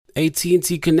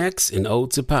AT&T connects an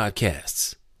ode to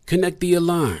podcasts. Connect the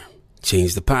alarm.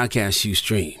 Change the podcast you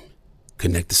stream.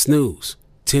 Connect the snooze.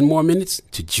 10 more minutes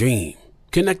to dream.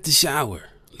 Connect the shower.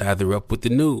 Lather up with the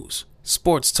news,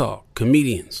 sports talk,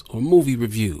 comedians, or movie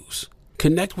reviews.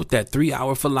 Connect with that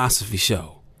 3-hour philosophy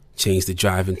show. Change the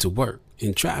drive into work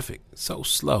in traffic so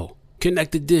slow.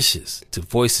 Connect the dishes to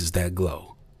voices that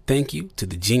glow. Thank you to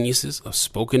the geniuses of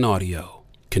spoken audio.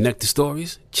 Connect the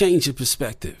stories, change your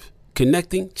perspective.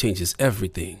 Connecting changes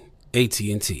everything.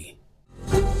 AT&T.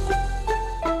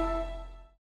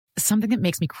 Something that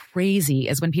makes me crazy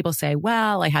is when people say,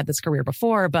 well, I had this career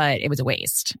before, but it was a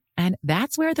waste. And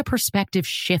that's where the perspective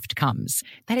shift comes,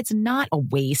 that it's not a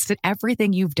waste, that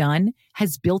everything you've done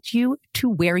has built you to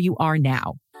where you are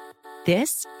now.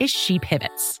 This is She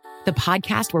Pivots, the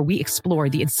podcast where we explore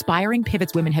the inspiring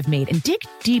pivots women have made and dig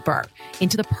deeper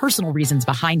into the personal reasons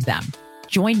behind them.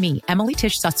 Join me, Emily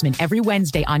Tish Sussman, every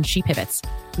Wednesday on She Pivots.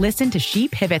 Listen to She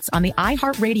Pivots on the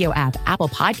iHeartRadio app, Apple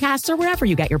Podcasts, or wherever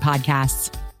you get your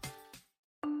podcasts.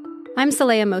 I'm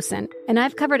Saleha Mohsen, and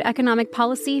I've covered economic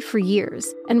policy for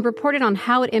years and reported on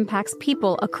how it impacts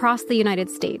people across the United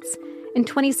States. In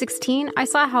 2016, I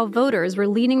saw how voters were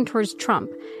leaning towards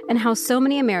Trump and how so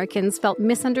many Americans felt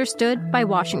misunderstood by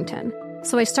Washington.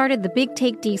 So I started The Big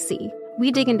Take DC. We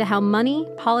dig into how money,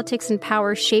 politics, and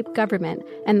power shape government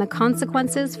and the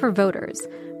consequences for voters.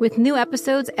 With new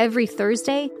episodes every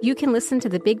Thursday, you can listen to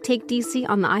The Big Take DC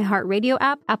on the iHeartRadio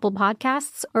app, Apple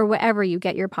Podcasts, or wherever you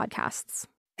get your podcasts.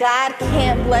 God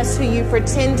can't bless who you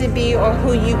pretend to be or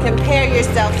who you compare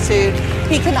yourself to.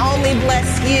 He can only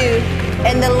bless you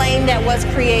in the lane that was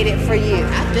created for you.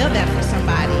 I feel that for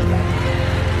somebody.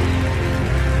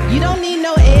 You don't need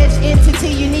no edge entity,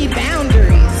 you need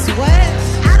boundaries. What?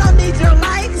 I don't need your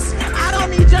likes, I don't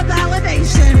need your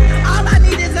validation. All I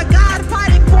need is a God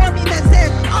fighting for me that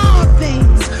says all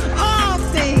things, all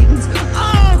things,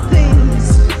 all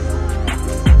things.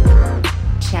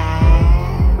 Child.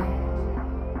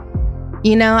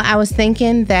 You know, I was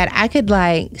thinking that I could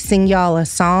sing y'all a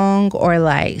song or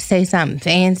say something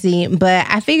fancy, but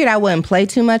I figured I wouldn't play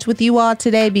too much with you all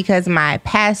today because my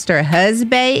pastor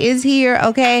husband is here,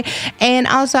 okay? And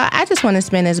also, I just want to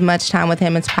spend as much time with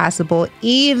him as possible,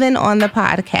 even on the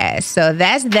podcast. So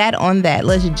that's that on that.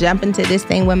 Let's jump into this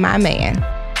thing with my man.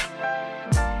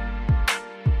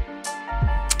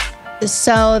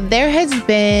 So there has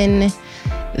been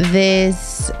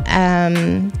this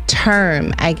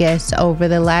term, I guess, over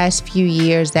the last few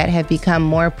years that have become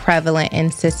more prevalent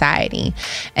in society.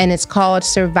 And it's called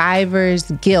survivor's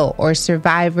guilt or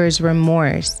survivor's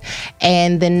remorse.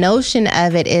 And the notion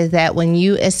of it is that when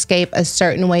you escape a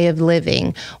certain way of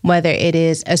living, whether it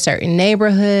is a certain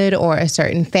neighborhood or a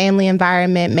certain family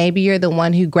environment, maybe you're the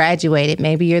one who graduated,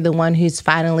 maybe you're the one who's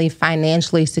finally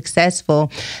financially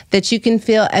successful, that you can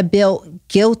feel a bit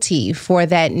guilty for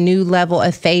that new level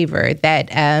of favor, that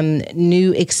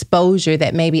new exposure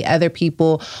that maybe other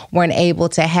people weren't able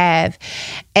to have.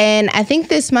 And I think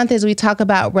this month, as we talk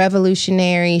about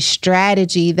revolutionary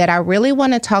strategy, that I really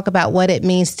want to talk about what it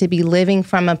means to be living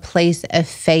from a place of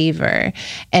favor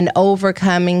and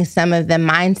overcoming some of the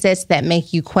mindsets that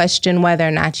make you question whether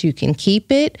or not you can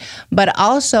keep it, but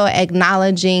also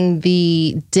acknowledging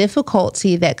the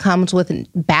difficulty that comes with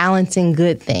balancing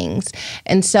good things.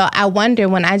 And so I wonder,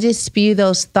 when I just spew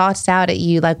those thoughts out at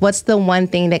you, what's the one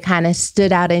thing that kind of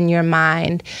stood out in your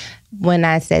mind when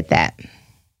I said that?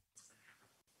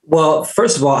 Well,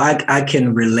 first of all, I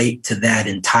can relate to that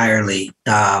entirely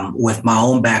with my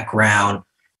own background,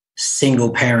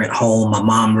 single parent home. My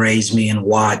mom raised me in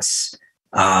Watts.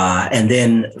 And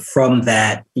then from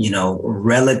that,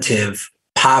 relative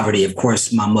poverty, of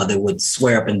course, my mother would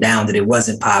swear up and down that it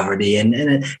wasn't poverty.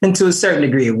 And to a certain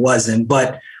degree, it wasn't.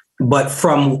 But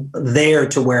from there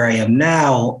to where I am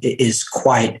now is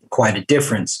quite a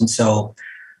difference. And so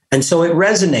it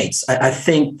resonates. I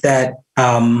think that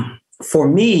for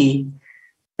me,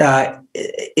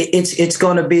 it's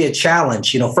going to be a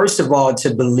challenge. First of all,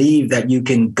 to believe that you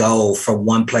can go from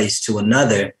one place to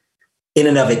another in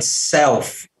and of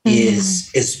itself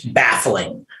is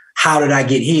baffling. How did I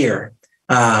get here?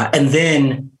 And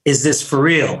then, is this for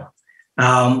real?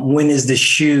 When is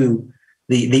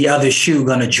the other shoe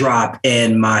going to drop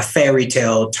and my fairy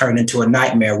tale turn into a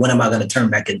nightmare? When am I going to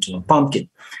turn back into a pumpkin?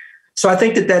 So I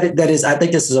think I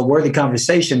think this is a worthy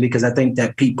conversation, because I think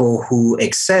that people who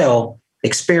excel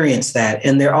experience that.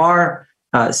 And there are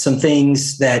some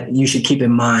things that you should keep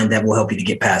in mind that will help you to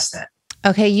get past that.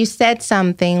 Okay, you said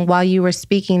something while you were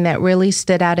speaking that really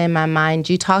stood out in my mind.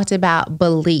 You talked about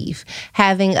belief,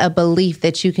 having a belief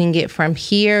that you can get from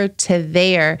here to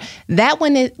there. That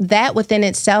within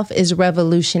itself is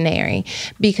revolutionary,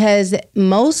 because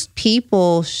most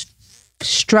people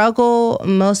struggle.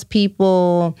 Most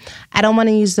people, I don't want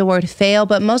to use the word fail,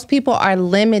 but most people are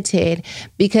limited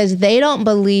because they don't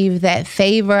believe that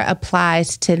favor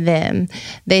applies to them.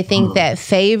 They think that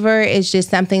favor is just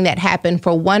something that happened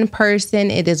for one person.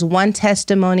 It is one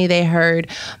testimony they heard.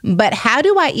 But how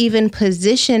do I even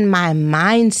position my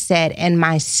mindset and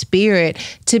my spirit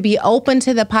to be open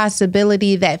to the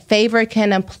possibility that favor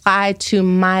can apply to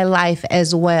my life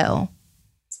as well?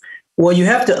 Well, you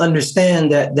have to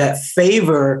understand that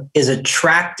favor is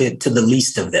attracted to the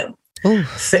least of them.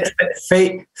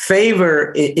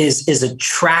 Favor is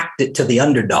attracted to the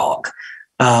underdog.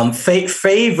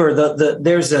 Favor,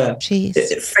 there's a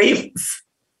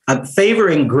favor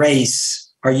and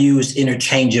grace are used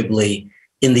interchangeably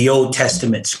in the Old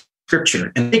Testament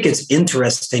scripture. And I think it's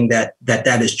interesting that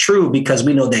is true, because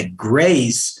we know that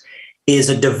grace is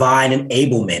a divine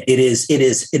enablement. It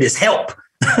is help.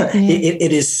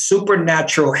 It is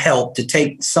supernatural help to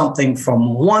take something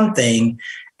from one thing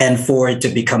and for it to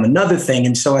become another thing.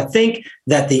 And so I think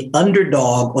that the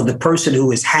underdog, or the person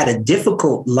who has had a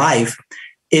difficult life,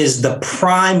 is the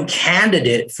prime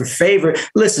candidate for favor.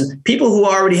 Listen, people who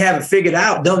already have it figured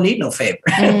out don't need no favor.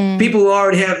 People who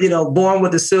already have, born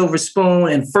with a silver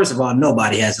spoon. And first of all,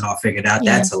 nobody has it all figured out.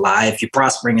 Yeah. That's a lie. If you're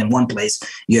prospering in one place,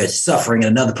 you're suffering in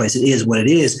another place. It is what it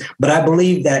is. But I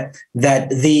believe that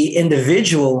the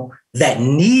individual that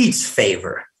needs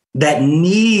favor, that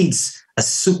needs a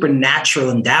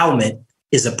supernatural endowment,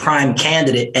 is a prime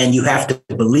candidate. And you have to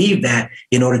believe that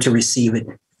in order to receive it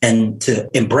and to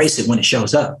embrace it when it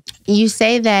shows up. You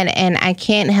say that, and I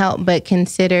can't help but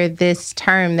consider this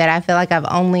term that I feel like I've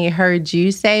only heard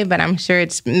you say, but I'm sure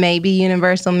it's maybe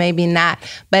universal, maybe not,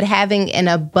 but having an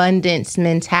abundance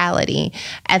mentality.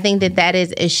 I think that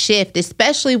is a shift,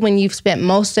 especially when you've spent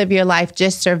most of your life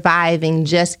just surviving,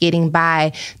 just getting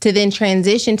by, to then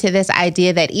transition to this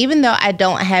idea that even though I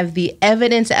don't have the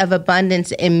evidence of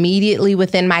abundance immediately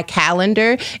within my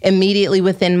calendar, immediately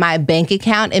within my bank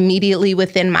account, immediately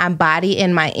within my body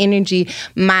and my energy,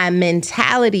 my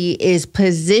mentality is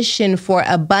positioned for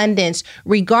abundance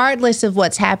regardless of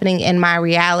what's happening in my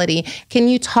reality. Can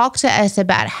you talk to us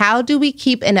about how do we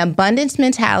keep an abundance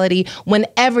mentality when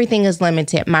everything is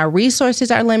limited? My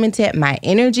resources are limited, my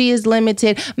energy is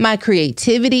limited, my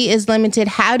creativity is limited.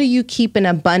 How do you keep an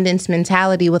abundance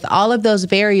mentality with all of those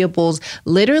variables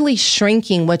literally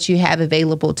shrinking what you have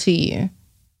available to you?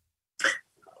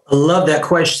 I love that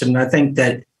question. I think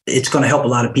that it's going to help a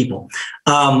lot of people.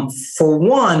 For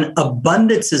one,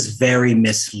 abundance is very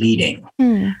misleading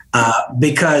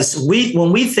because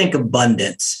when we think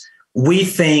abundance, we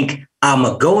think I'm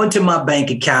going to go into my bank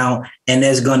account and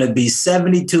there's going to be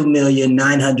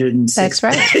 72,906,000. That's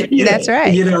right. That's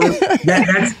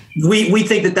right. We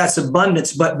think that's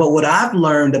abundance. But what I've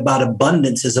learned about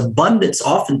abundance is abundance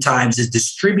oftentimes is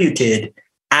distributed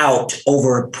out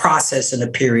over a process and a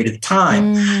period of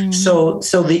time. So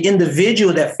the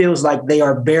individual that feels like they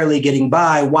are barely getting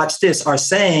by, watch this, are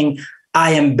saying,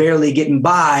 I am barely getting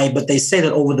by, but they say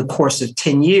that over the course of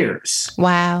 10 years.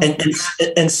 Wow.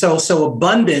 And so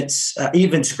abundance,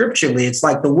 even scripturally, it's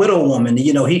like the widow woman,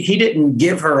 he didn't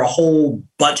give her a whole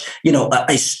bunch,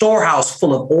 a storehouse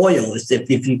full of oil.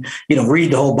 If you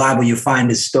read the whole Bible, you find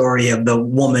the story of the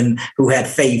woman who had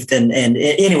faith. And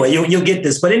anyway, you'll get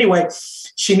this. But anyway,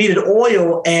 she needed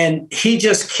oil and he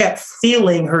just kept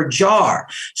filling her jar.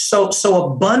 So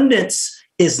abundance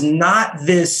is not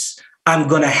this, I'm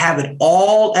going to have it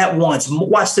all at once.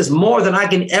 Watch this, more than I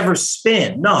can ever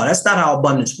spend. No, that's not how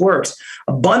abundance works.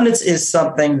 Abundance is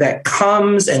something that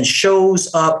comes and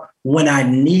shows up when I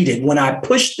need it. When I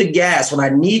push the gas, when I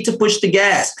need to push the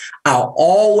gas, I'll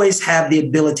always have the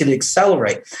ability to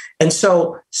accelerate. And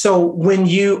so when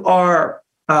you are,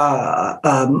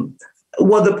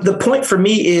 the point for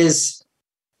me is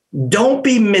don't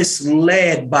be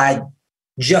misled by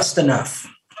just enough.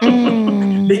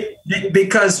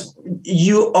 Because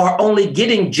you are only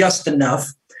getting just enough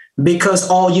because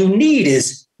all you need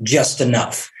is just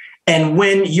enough. And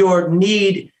when your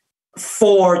need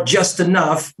for just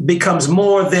enough becomes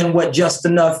more than what just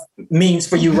enough means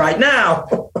for you right now,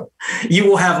 you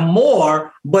will have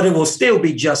more, but it will still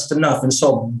be just enough. And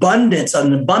so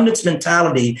an abundance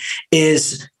mentality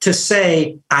is to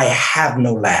say, I have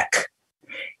no lack.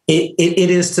 It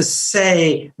is to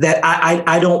say that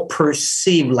I don't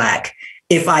perceive lack.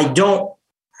 If I don't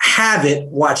have it,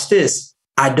 watch this,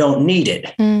 I don't need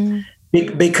it.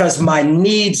 because my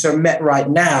needs are met right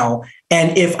now.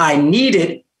 And if I need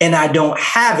it and I don't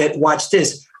have it, watch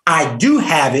this, I do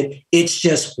have it. It's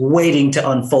just waiting to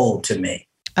unfold to me.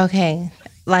 Okay.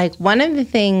 Like, one of the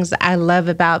things I love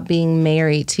about being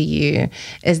married to you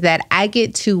is that I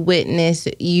get to witness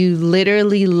you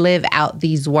literally live out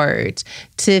these words,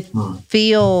 to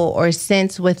feel or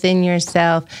sense within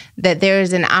yourself that there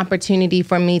is an opportunity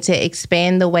for me to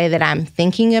expand the way that I'm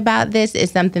thinking about this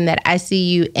is something that I see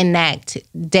you enact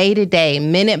day to day,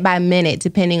 minute by minute,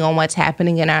 depending on what's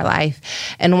happening in our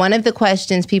life. And one of the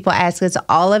questions people ask us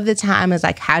all of the time is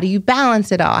like, how do you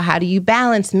balance it all? How do you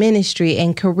balance ministry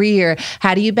and career?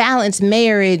 How do you balance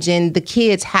marriage and the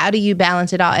kids? How do you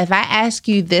balance it all? If I ask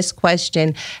you this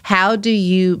question, how do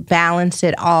you balance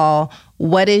it all?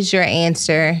 What is your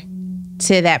answer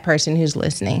to that person who's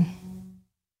listening?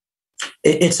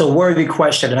 It's a worthy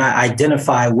question, and I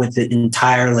identify with it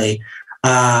entirely.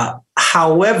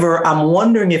 However, I'm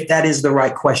wondering if that is the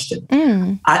right question.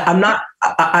 I'm not.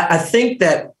 I think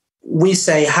that we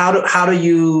say, how do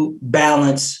you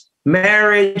balance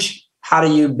marriage? How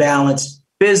do you balance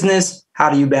business? How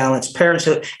do you balance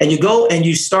parenthood? And you go and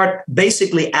you start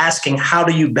basically asking, how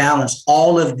do you balance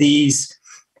all of these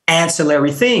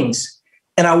ancillary things?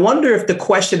 And I wonder if the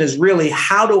question is really,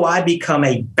 how do I become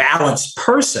a balanced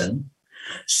person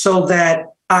so that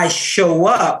I show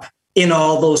up in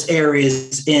all those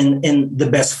areas in the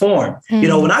best form? You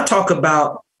know, when I talk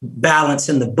about balance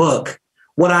in the book,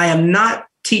 what I am not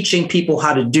teaching people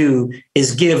how to do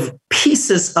is give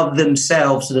pieces of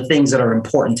themselves to the things that are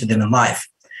important to them in life.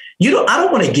 I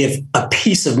don't want to give a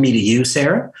piece of me to you,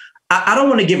 Sarah. I don't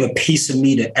want to give a piece of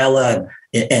me to Ella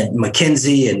and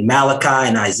Mackenzie and Malachi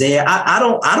and Isaiah. I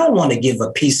don't want to give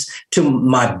a piece to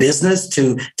my business,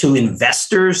 to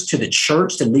investors, to the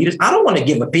church, to leaders. I don't want to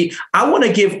give a piece. I want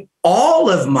to give all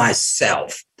of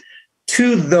myself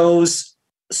to those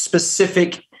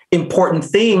specific important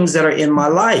things that are in my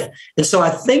life. And so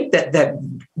I think that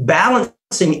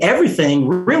balancing everything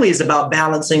really is about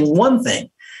balancing one thing.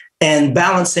 And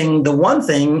balancing the one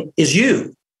thing is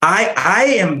you.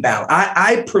 I am balanced.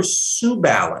 I pursue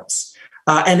balance.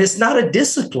 And it's not a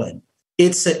discipline.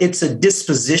 It's a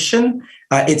disposition.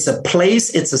 It's a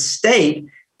place. It's a state.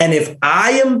 And if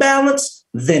I am balanced,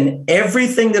 then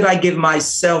everything that I give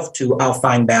myself to, I'll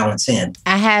find balance in.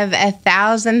 I have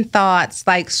 1,000 thoughts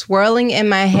like swirling in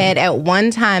my head at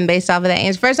one time based off of that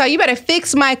answer. First of all, you better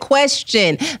fix my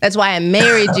question. That's why I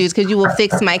married you, is because you will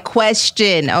fix my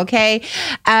question, okay?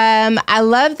 I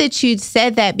love that you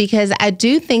said that, because I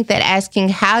do think that asking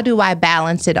how do I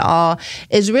balance it all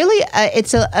is really,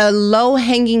 it's a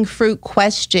low-hanging fruit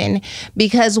question,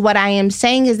 because what I am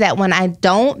saying is that when I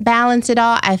don't balance it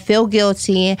all, I feel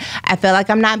guilty. I feel like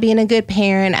I'm not being a good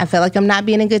parent. I feel like I'm not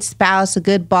being a good spouse, a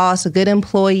good boss, a good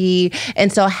employee.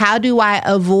 And so how do I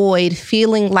avoid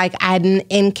feeling like I'm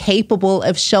incapable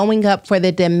of showing up for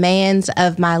the demands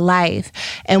of my life?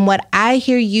 And what I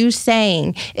hear you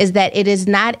saying is that it is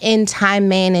not in time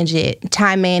management,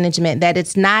 that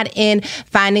it's not in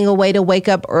finding a way to wake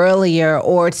up earlier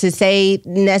or to say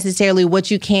necessarily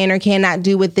what you can or cannot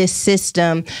do with this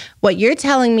system. What you're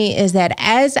telling me is that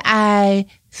as I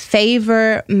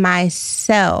favor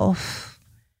myself,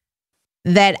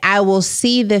 that I will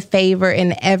see the favor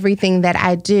in everything that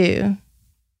I do.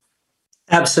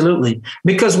 Absolutely.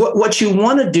 Because what you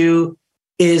want to do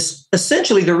is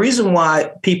essentially the reason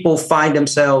why people find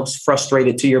themselves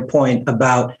frustrated, to your point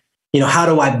about, how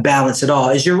do I balance it all,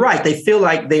 is you're right. They feel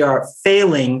like they are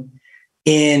failing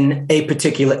in a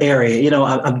particular area.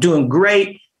 I'm doing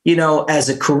great, as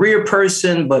a career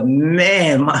person, but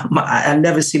man, I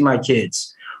never see my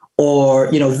kids. Or,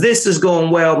 this is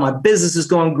going well, my business is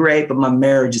going great, but my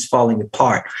marriage is falling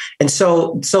apart. And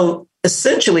so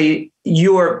essentially,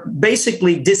 you're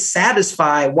basically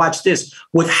dissatisfied, watch this,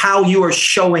 with how you are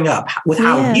showing up, with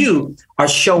how you are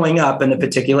showing up in a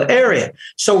particular area.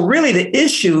 So really, the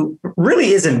issue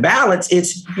really isn't balance,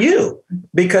 it's you,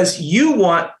 because you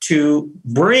want to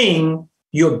bring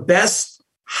your best,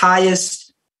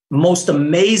 highest, most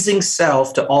amazing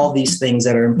self to all these things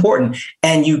that are important.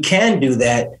 And you can do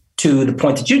that, to the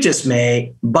point that you just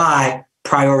made, by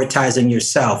prioritizing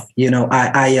yourself.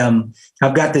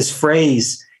 I've got this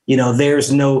phrase,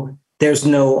 there's no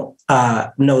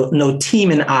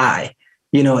team in I,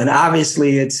 and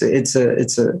obviously it's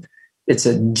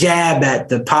a jab at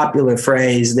the popular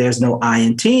phrase, there's no I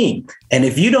in team. And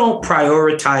if you don't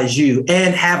prioritize you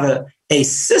and have a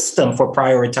system for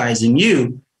prioritizing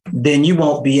you, then you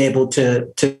won't be able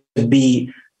to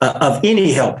be of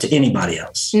any help to anybody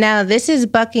else. Now, this is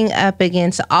bucking up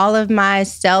against all of my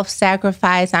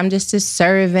self-sacrifice. I'm just a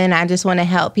servant. I just want to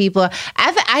help people.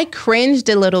 I I cringed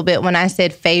a little bit when I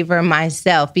said favor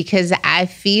myself, because I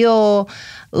feel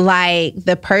like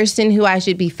the person who I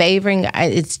should be favoring,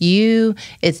 it's you,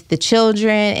 it's the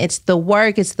children, it's the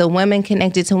work, it's the women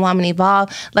connected to Woman Evolve.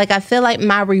 Like, I feel like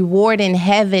my reward in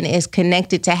heaven is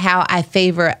connected to how I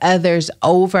favor others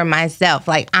over myself.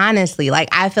 Like, honestly, like,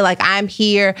 I feel like I'm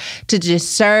here to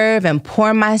just serve and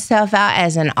pour myself out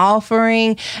as an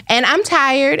offering. And I'm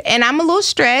tired and I'm a little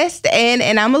stressed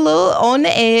and I'm a little on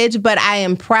the edge, but I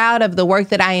am proud of the work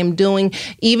that I am doing,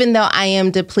 even though I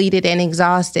am depleted and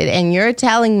exhausted. And you're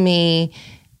telling me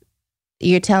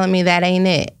that ain't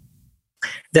it.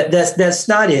 That's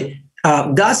not it.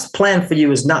 God's plan for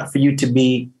you is not for you to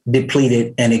be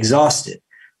depleted and exhausted.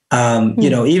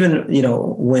 Even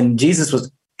when Jesus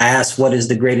was asked what is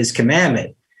the greatest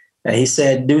commandment, he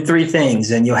said, do 3 things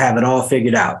and you'll have it all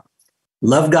figured out.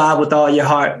 Love God with all your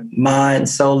heart, mind,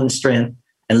 soul, and strength,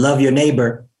 and love your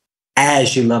neighbor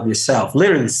as you love yourself.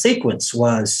 Literally, the sequence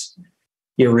was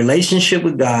your relationship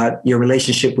with God, your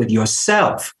relationship with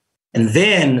yourself, and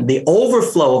then the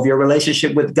overflow of your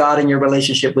relationship with God and your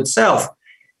relationship with self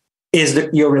is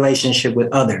your relationship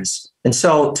with others. And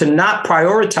so to not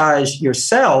prioritize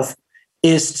yourself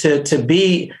is to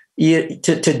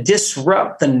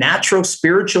disrupt the natural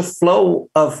spiritual flow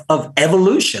of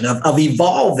evolution, of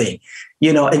evolving,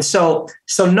 and so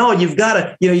no, you've got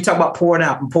to, you talk about pouring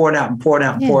out and pouring out and pouring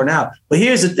out and pouring out. But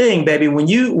here's the thing, baby, when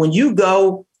you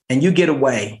go and you get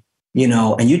away,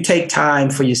 and you take time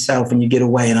for yourself and you get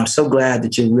away. And I'm so glad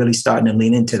that you're really starting to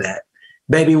lean into that.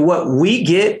 Baby, what we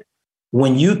get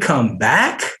when you come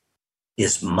back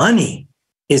is money,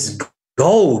 is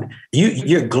gold.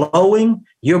 You're glowing,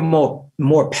 you're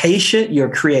more patient, your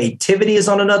creativity is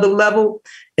on another level.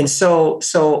 And so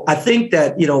I think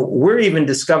that, we're even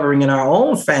discovering in our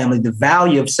own family the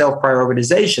value of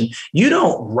self-prioritization. You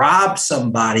don't rob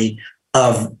somebody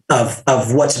of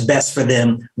what's best for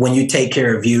them when you take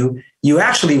care of you. You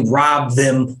actually rob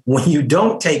them when you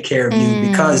don't take care of you,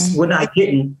 because we're not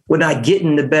getting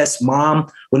the best mom,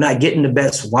 we're not getting the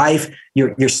best wife,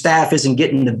 your staff isn't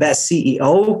getting the best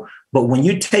CEO. But when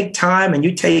you take time and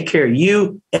you take care of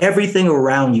you, everything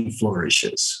around you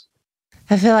flourishes.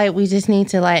 I feel like we just need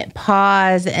to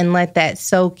pause and let that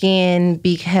soak in,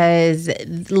 because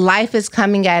life is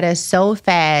coming at us so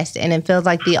fast, and it feels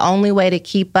like the only way to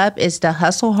keep up is to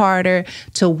hustle harder,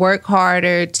 to work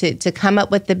harder, to come up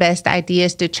with the best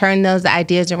ideas, to turn those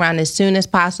ideas around as soon as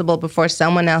possible before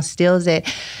someone else steals it.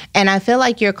 And I feel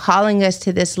like you're calling us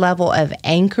to this level of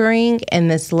anchoring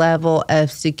and this level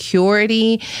of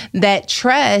security, that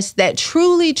trust, that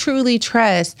truly, truly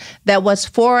trust that what's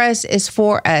for us is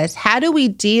for us. How do we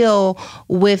deal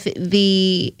with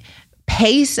the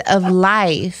pace of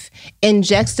life in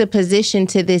juxtaposition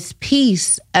to this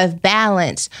piece of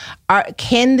balance?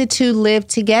 Can the two live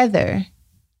together?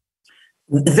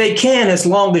 They can, as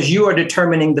long as you are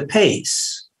determining the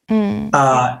pace.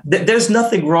 There's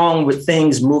nothing wrong with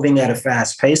things moving at a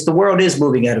fast pace. The world is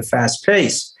moving at a fast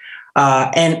pace.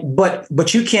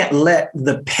 But you can't let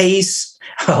the pace,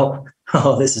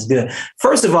 this is good.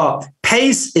 First of all,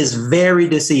 pace is very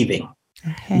deceiving.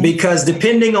 Okay. Because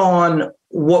depending on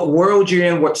what world you're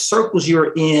in, what circles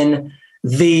you're in,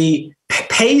 the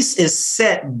pace is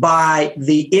set by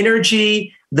the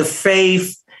energy, the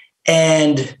faith,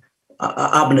 and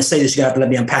I'm going to say this, you have to let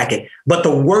me unpack it, but the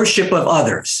worship of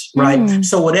others, right?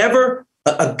 So whatever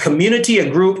a community, a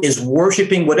group is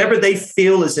worshiping, whatever they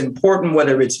feel is important,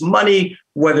 whether it's money,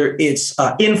 whether it's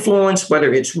influence,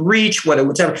 whether it's reach,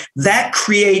 whatever, that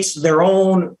creates their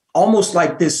own, almost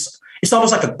like this. It's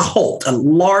almost like a cult, a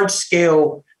large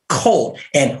scale cult.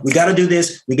 And we got to do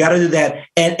this, we got to do that.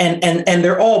 And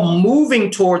they're all moving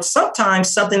towards sometimes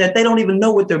something that they don't even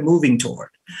know what they're moving toward.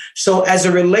 So as it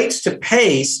relates to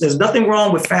pace, there's nothing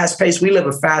wrong with fast pace. We live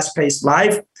a fast paced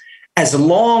life as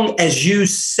long as you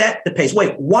set the pace.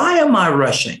 Wait, why am I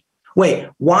rushing? Wait,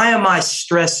 why am I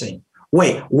stressing?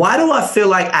 Wait, why do I feel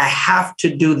like I have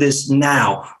to do this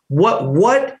now?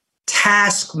 What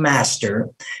taskmaster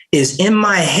is in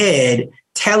my head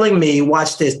telling me,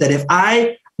 watch this, that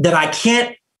I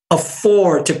can't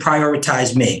afford to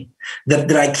prioritize me, that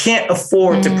I can't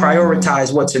afford to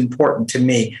prioritize what's important to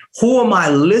me? Who am I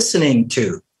listening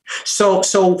to?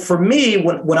 So for me,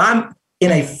 when I'm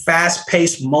in a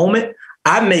fast-paced moment,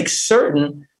 I make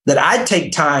certain that I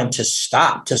take time to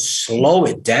stop, to slow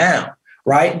it down,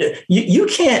 right? You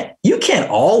can't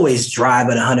always drive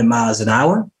at 100 miles an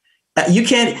hour. You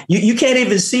can't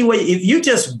even see where, if you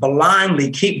just blindly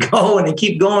keep going and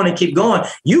keep going and keep going,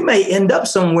 you may end up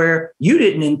somewhere you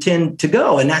didn't intend to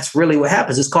go. And that's really what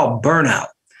happens. It's called burnout.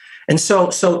 And so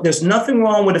there's nothing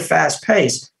wrong with a fast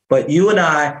pace. but you and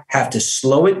I have to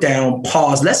slow it down,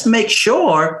 pause. Let's make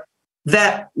sure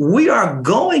that we are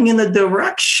going in the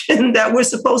direction that we're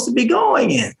supposed to be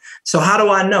going in. So how do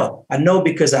I know? I know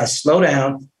because I slow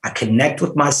down, I connect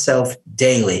with myself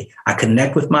daily. I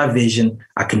connect with my vision.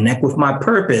 I connect with my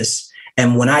purpose.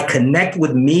 And when I connect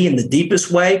with me in the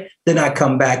deepest way, then I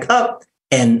come back up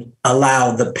and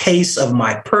allow the pace of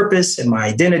my purpose and my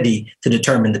identity to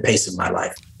determine the pace of my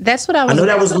life. That's what I was. I know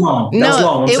that was long.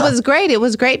 It was great. It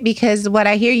was great because what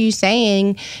I hear you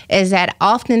saying is that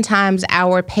oftentimes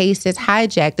our pace is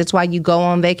hijacked. That's why you go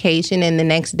on vacation and the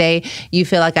next day you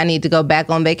feel like I need to go back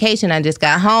on vacation. I just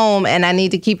got home and I need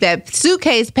to keep that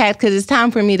suitcase packed because it's time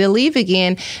for me to leave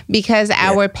again because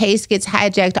our pace gets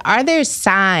hijacked. Are there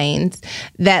signs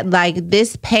that like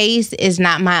this pace is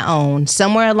not my own?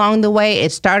 Somewhere along the way,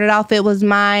 it started off, it was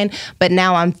mine, but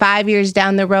now I'm 5 years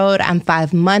down the road. I'm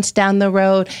 5 months down the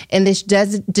road. And this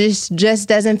just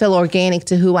doesn't feel organic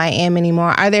to who I am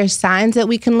anymore. Are there signs that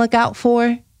we can look out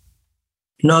for?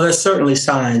 No, there's certainly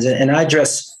signs. And I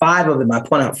address 5 of them. I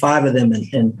point out 5 of them.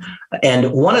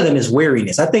 And one of them is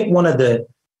weariness. I think one of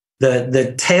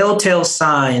the telltale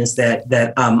signs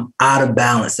that I'm out of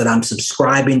balance, that I'm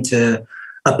subscribing to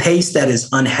a pace that is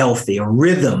unhealthy, a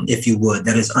rhythm, if you would,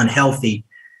 that is unhealthy,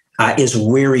 is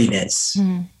weariness.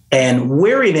 And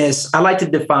weariness, I like to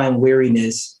define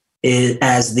weariness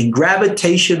as the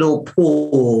gravitational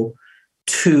pull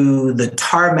to the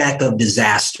tarmac of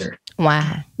disaster.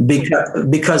 Wow.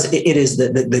 Because it is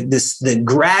the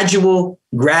gradual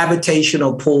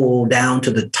gravitational pull down to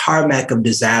the tarmac of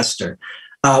disaster.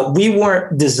 We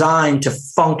weren't designed to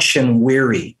function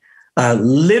weary.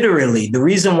 Literally, the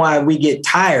reason why we get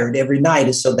tired every night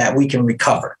is so that we can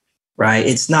recover, right?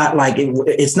 It's not like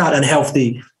it's not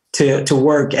unhealthy to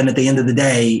work, and at the end of the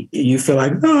day, you feel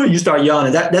like, oh, you start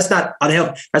yawning. That's not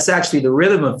unhealthy. That's actually the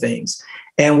rhythm of things.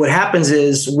 And what happens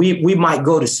is we might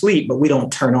go to sleep, but we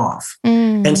don't turn off.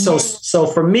 And so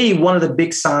for me, one of the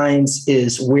big signs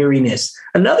is weariness.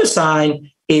 Another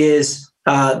sign is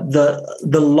the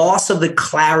loss of the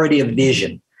clarity of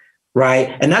vision,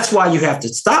 right? And that's why you have to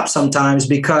stop sometimes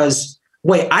because,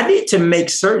 wait, I need to make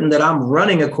certain that I'm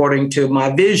running according to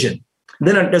my vision.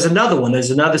 Then there's another one.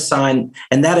 There's another sign,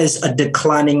 and that is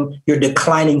your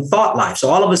declining thought life. So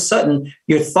all of a sudden,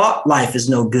 your thought life is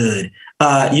no good.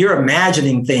 You're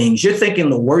imagining things. You're thinking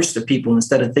the worst of people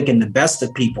instead of thinking the best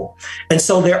of people. And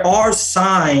so there are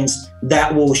signs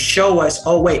that will show us,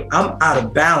 oh, wait, I'm out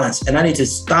of balance, and I need to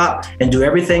stop and do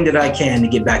everything that I can to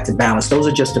get back to balance. Those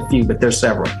are just a few, but there's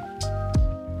several.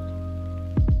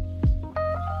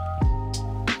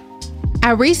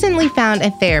 I recently found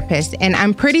a therapist, and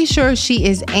I'm pretty sure she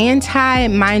is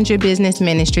anti-Mind Your Business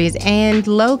Ministries, and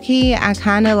low-key, I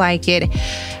kind of like it.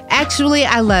 Actually,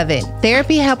 I love it.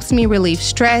 Therapy helps me relieve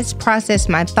stress, process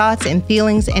my thoughts and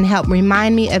feelings, and help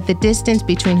remind me of the distance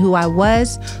between who I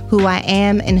was, who I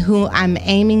am, and who I'm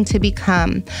aiming to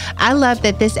become. I love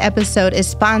that this episode is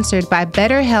sponsored by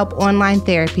BetterHelp Online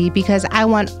Therapy because I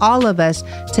want all of us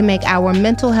to make our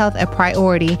mental health a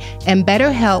priority, and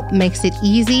BetterHelp makes it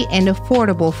easy and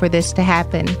affordable for this to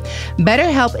happen.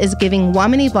 BetterHelp is giving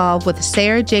Woman Evolve with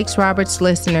Sarah Jakes Roberts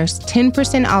listeners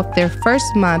 10% off their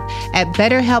first month at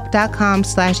BetterHelp.com/evolve.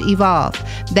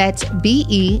 That's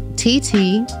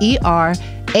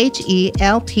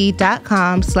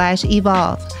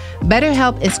BetterHelp.com/evolve.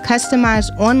 BetterHelp is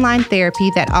customized online therapy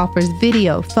that offers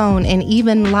video, phone, and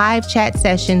even live chat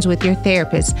sessions with your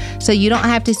therapist, so you don't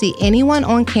have to see anyone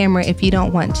on camera if you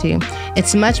don't want to.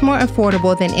 It's much more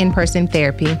affordable than in-person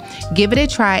therapy. Give it a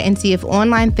try and see if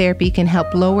online therapy can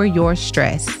help lower your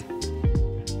stress.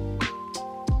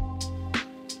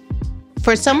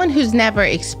 For someone who's never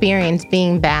experienced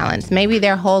being balanced, maybe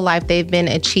their whole life they've been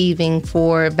achieving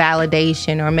for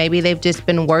validation, or maybe they've just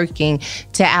been working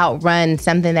to outrun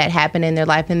something that happened in their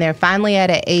life, and they're finally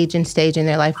at an age and stage in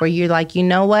their life where you're like, you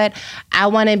know what? I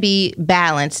want to be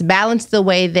balanced the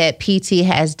way that PT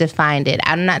has defined it.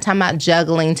 I'm not talking about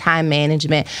juggling time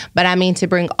management, but I mean to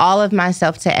bring all of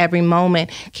myself to every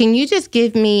moment. Can you just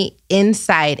give me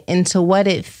insight into what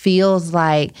it feels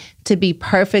like to be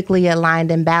perfectly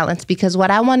aligned and balanced? Because what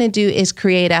I want to do is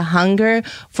create a hunger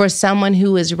for someone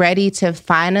who is ready to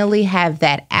finally have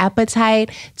that appetite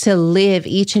to live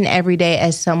each and every day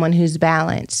as someone who's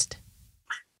balanced.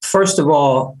 First of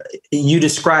all, you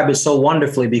describe it so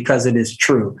wonderfully because it is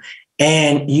true.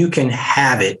 And you can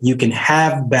have it. You can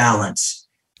have balance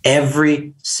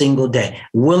every single day.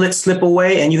 Will it slip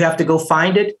away and you have to go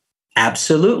find it?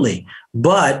 Absolutely.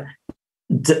 But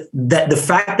the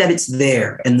fact that it's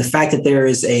there and the fact that there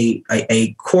is a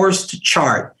course to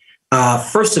chart,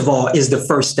 first of all, is the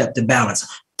first step to balance.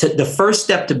 The first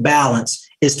step to balance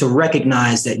is to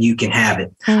recognize that you can have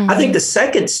it. I think the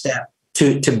second step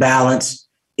to balance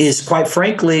is, quite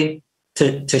frankly,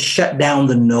 to shut down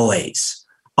the noise.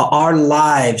 Our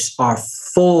lives are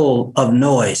full of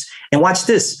noise. And watch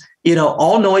this.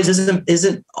 All noise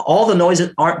isn't all the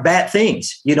noises aren't bad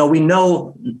things. We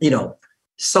know,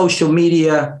 social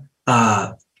media,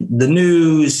 the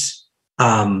news,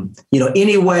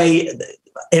 any way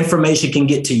information can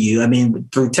get to you. I mean,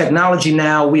 through technology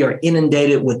now, we are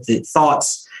inundated with the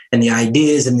thoughts and the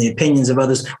ideas and the opinions of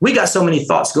others. We got so many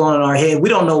thoughts going on in our head. We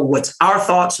don't know what's our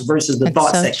thoughts versus the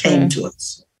thoughts that came to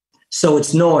us. So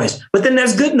it's noise. But then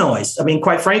there's good noise. I mean,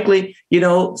 quite frankly,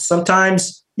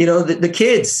 sometimes, the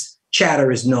kids'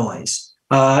 chatter is noise.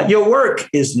 Your work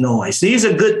is noise. These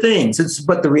are good things.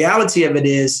 But the reality of it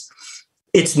is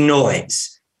it's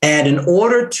noise. And in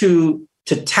order to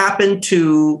tap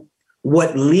into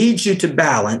what leads you to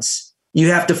balance,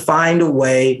 you have to find a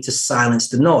way to silence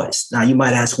the noise. Now, you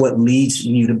might ask, what leads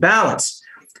you to balance?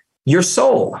 Your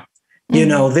soul.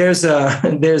 There's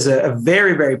a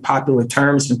very, very popular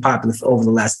term. It's been popular for over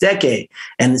the last decade,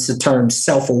 and it's the term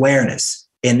self-awareness.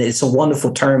 And it's a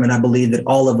wonderful term, and I believe that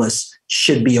all of us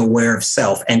should be aware of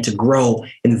self and to grow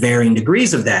in varying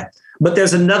degrees of that. But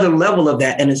there's another level of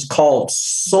that, and it's called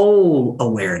soul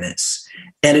awareness.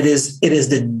 And it is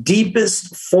the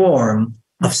deepest form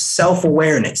of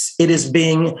self-awareness. It is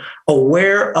being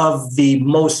aware of the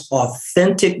most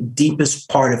authentic, deepest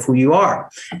part of who you are.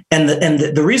 And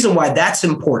the reason why that's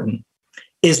important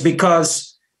is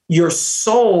because your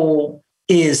soul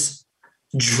is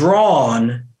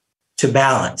drawn to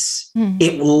balance.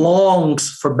 It longs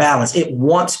for balance. It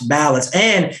wants balance.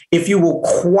 And if you will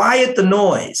quiet the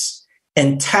noise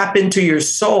and tap into your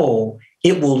soul,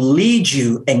 it will lead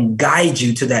you and guide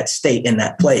you to that state in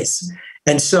that place.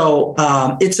 And so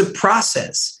it's a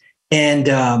process, but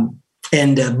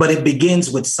it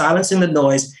begins with silencing the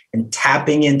noise and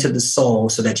tapping into the soul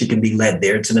so that you can be led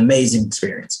there. It's an amazing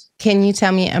experience. Can you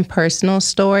tell me a personal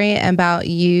story about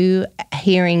you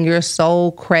hearing your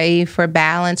soul crave for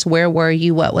balance? Where were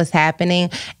you? What was happening?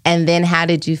 And then how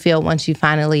did you feel once you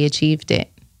finally achieved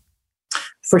it?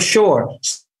 For sure.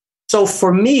 So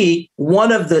for me,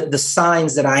 one of the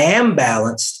signs that I am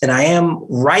balanced and I am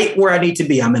right where I need to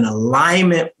be, I'm in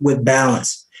alignment with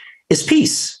balance, is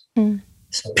peace.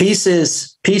 So peace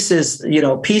is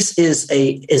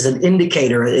an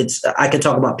indicator. I could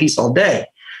talk about peace all day.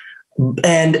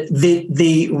 And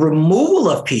the removal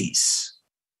of peace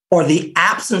or the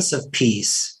absence of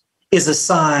peace is a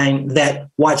sign that,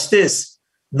 watch this,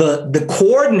 the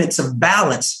coordinates of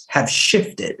balance have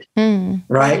shifted,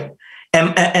 right?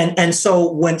 And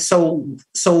so when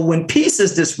peace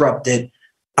is disrupted,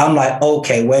 I'm like,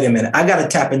 okay, wait a minute. I got to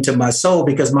tap into my soul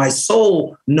because my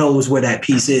soul knows where that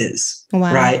peace is,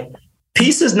 right?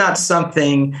 Peace is not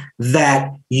something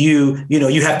that you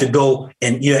have to go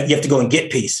and you have to go and get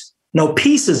peace. No,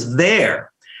 peace is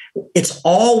there. It's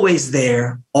always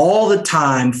there all the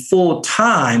time, full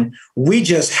time. We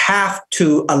just have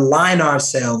to align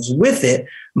ourselves with it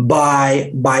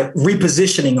by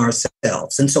repositioning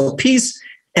ourselves. And so peace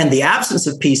and the absence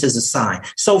of peace is a sign.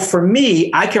 So for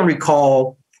me, I can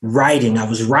recall writing. I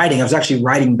was actually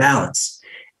writing balance.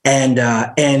 And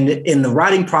in the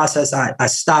writing process, I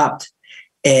stopped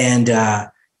and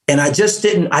I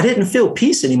didn't feel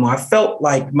peace anymore. I felt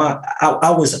like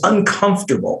I was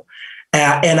uncomfortable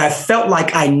and I felt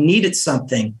like I needed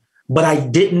something, but I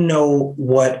didn't know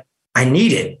what I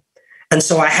needed. And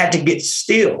so I had to get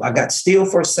still. I got still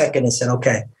for a second and said,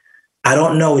 okay, I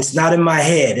don't know. It's not in my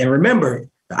head. And remember,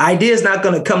 the idea is not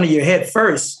going to come to your head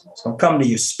first. It's going to come to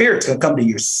your spirit. It's going to come to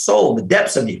your soul, the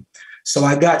depths of you. So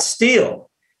I got still.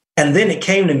 And then it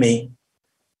came to me,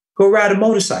 go ride a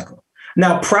motorcycle.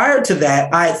 Now, prior to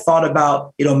that, I had thought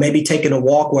about, maybe taking a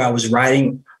walk where I was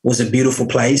riding was a beautiful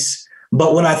place.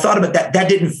 But when I thought about that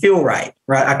didn't feel right.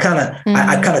 I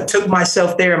kind of took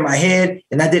myself there in my head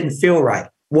and that didn't feel right.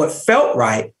 What felt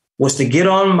right was to get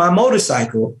on my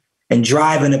motorcycle and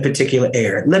drive in a particular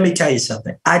area. Let me tell you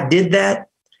something. I did that.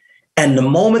 And the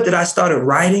moment that I started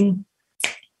riding,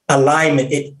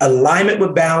 alignment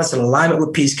with balance and alignment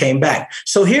with peace came back.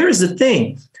 So here's the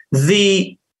thing.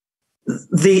 The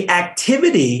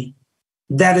activity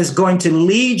that is going to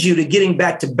lead you to getting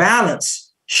back to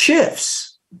balance shifts.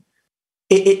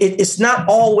 It's not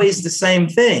always the same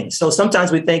thing. So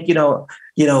sometimes we think, and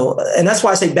that's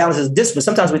why I say balance is discipline.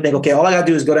 Sometimes we think, okay, all I got to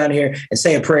do is go down here and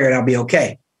say a prayer and I'll be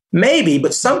okay. Maybe,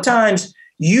 but sometimes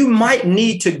you might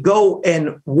need to go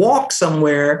and walk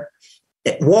somewhere,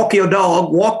 walk your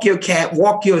dog, walk your cat,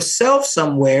 walk yourself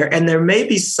somewhere. And there may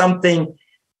be something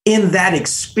in that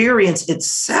experience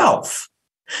itself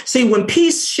See, when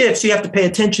peace shifts, you have to pay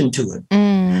attention to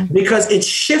it because it's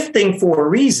shifting for a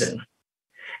reason.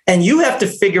 And you have to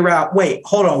figure out, wait,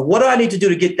 hold on, what do I need to do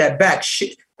to get that back?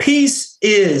 Peace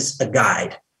is a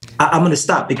guide. I'm going to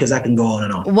stop because I can go on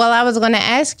and on. Well, I was going to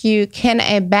ask you, can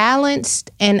a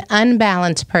balanced and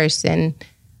unbalanced person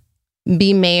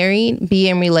be married, be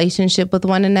in relationship with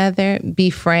one another, be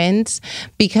friends?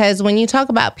 Because when you talk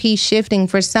about peace shifting,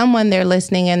 for someone, they're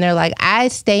listening and they're like, I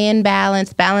stay in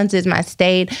balance. Balance is my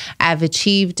state. I've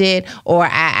achieved it, or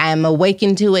I'm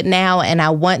awakened to it now and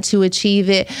I want to achieve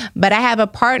it. But I have a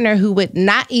partner who would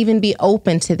not even be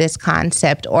open to this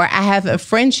concept, or I have a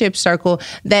friendship circle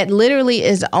that literally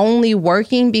is only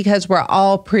working because we're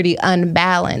all pretty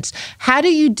unbalanced. How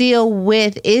do you deal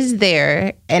with, is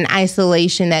there an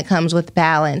isolation that comes with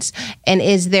balance? And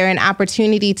is there an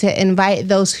opportunity to invite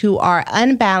those who are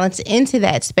unbalanced into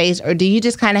that space? Or do you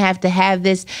just kind of have to have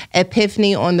this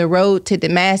epiphany on the road to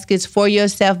Damascus for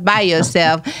yourself, by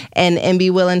yourself, and be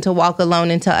willing to walk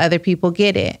alone until other people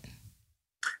get it?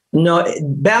 No,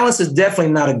 balance is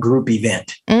definitely not a group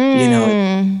event. You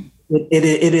know, it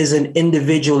is an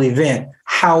individual event.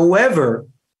 However,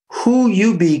 who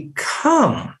you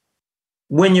become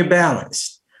when you're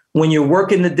balanced, when you're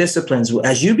working the disciplines,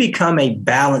 as you become a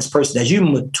balanced person, as you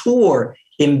mature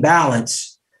in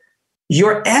balance,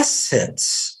 your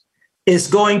essence is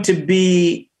going to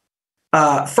be,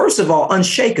 first of all,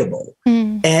 unshakable.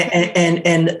 And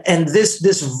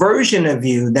this version of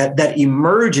you that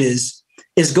emerges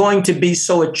is going to be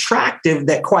so attractive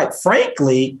that, quite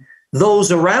frankly,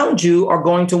 those around you are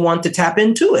going to want to tap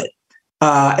into it.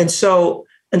 And so,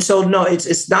 no,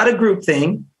 it's not a group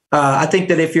thing. I think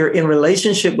that if you're in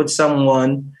relationship with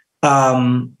someone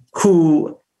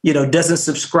who, doesn't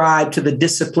subscribe to the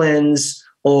disciplines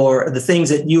or the things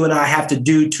that you and I have to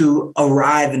do to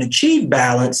arrive and achieve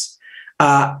balance,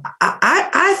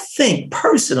 I think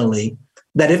personally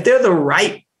that if they're the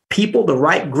right people, the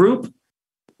right group,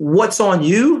 what's on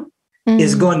you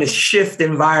is going to shift the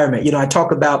environment. I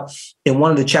talk about in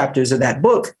one of the chapters of that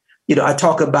book, I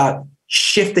talk about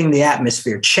shifting the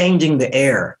atmosphere, changing the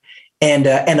air. And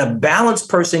a balanced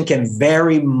person can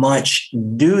very much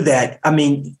do that. I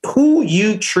mean, who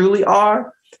you truly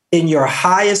are in your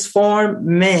highest form,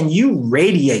 man, you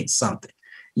radiate something.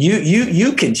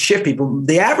 You can shift people.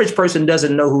 The average person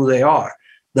doesn't know who they are.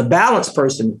 The balanced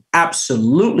person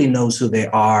absolutely knows who they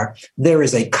are. There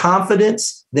is a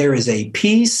confidence. There is a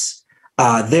peace.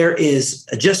 There is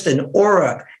just an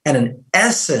aura and an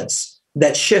essence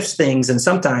that shifts things, and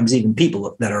sometimes even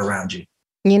people that are around you.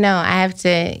 I have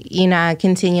to,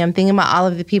 continue. I'm thinking about all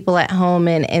of the people at home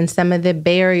and some of the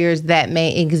barriers that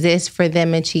may exist for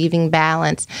them achieving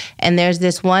balance. And there's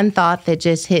this one thought that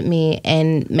just hit me,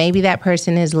 and maybe that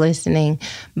person is listening,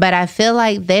 but I feel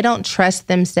like they don't trust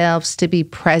themselves to be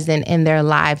present in their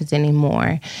lives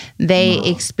anymore. They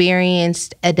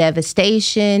experienced a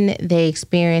devastation. They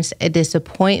experienced a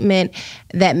disappointment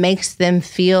that makes them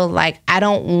feel like, I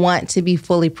don't want to be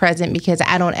fully present because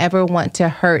I don't ever want to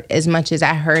hurt as much as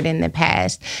I hurt in the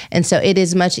past. And so it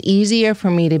is much easier for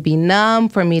me to be numb,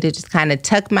 for me to just kind of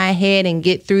tuck my head and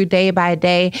get through day by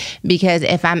day, because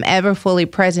if I'm ever fully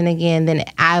present again, then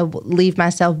I leave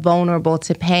myself vulnerable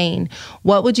to pain.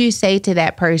 What would you say to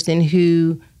that person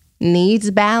who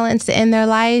needs balance in their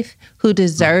life, who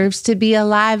deserves to be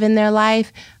alive in their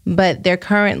life, but they're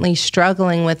currently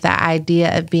struggling with the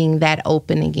idea of being that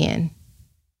open again?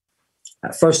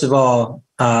 First of all,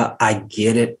 I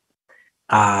get it.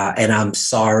 And I'm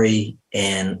sorry.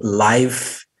 And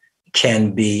life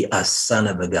can be a son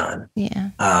of a gun. Yeah.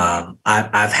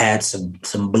 I've had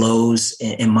some blows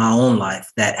in my own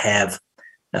life that have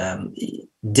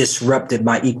disrupted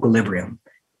my equilibrium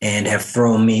and have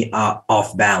thrown me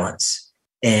off balance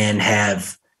and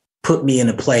have put me in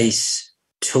a place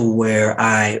to where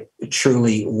I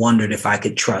truly wondered if I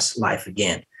could trust life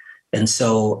again. And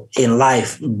so in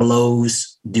life,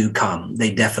 blows do come.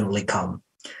 They definitely come.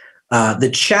 The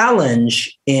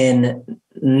challenge in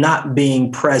not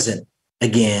being present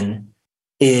again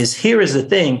is, here is the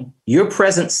thing, you're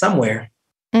present somewhere.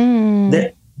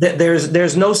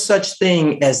 There's no such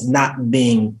thing as not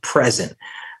being present.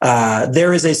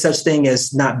 There is a such thing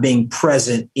as not being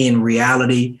present in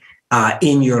reality,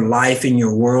 in your life, in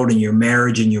your world, in your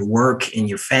marriage, in your work, in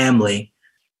your family.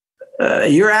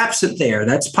 You're absent there.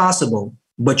 That's possible,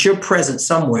 but you're present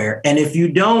somewhere. And if you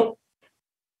don't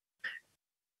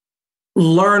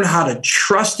learn how to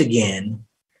trust again,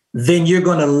 then you're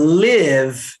going to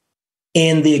live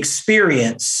in the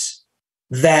experience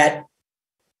that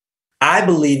I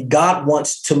believe God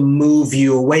wants to move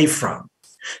you away from.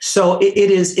 So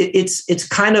it's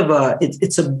kind of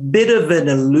it's a bit of an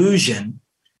illusion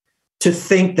to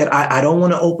think that I don't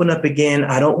want to open up again.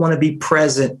 I don't want to be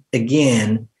present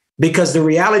again, because the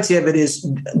reality of it is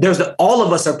all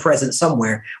of us are present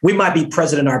somewhere. We might be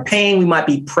present in our pain. We might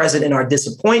be present in our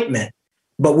disappointment,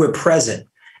 but we're present.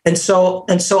 And so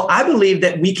I believe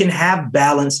that we can have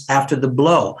balance after the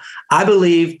blow. I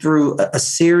believe through a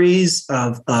series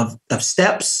of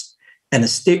steps and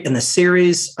a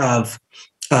series of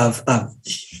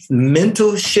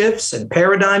mental shifts and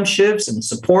paradigm shifts and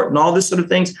support and all this sort of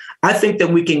things, I think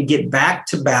that we can get back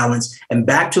to balance and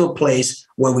back to a place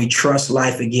where we trust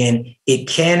life again. It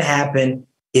can happen.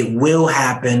 It will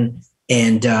happen.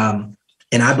 And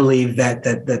I believe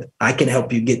that I can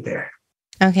help you get there.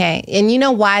 Okay. And you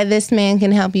know why this man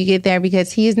can help you get there?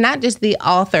 Because he is not just the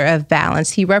author of balance.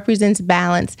 He represents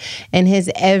balance in his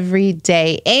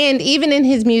everyday and even in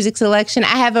his music selection.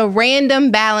 I have a random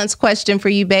balance question for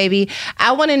you, baby.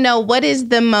 I want to know, what is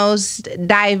the most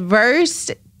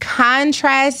diverse,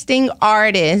 contrasting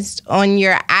artist on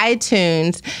your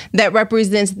iTunes that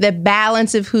represents the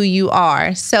balance of who you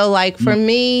are? So like for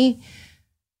me,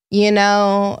 you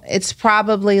know, it's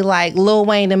probably like Lil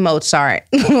Wayne and Mozart.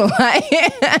 like,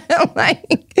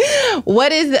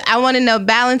 what is it? I want to know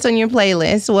balance on your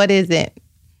playlist. What is it?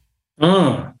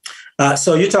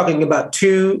 So you're talking about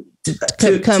two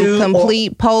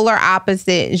complete polar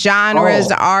opposite genres,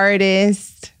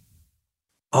 artists.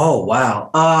 Oh, wow.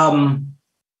 I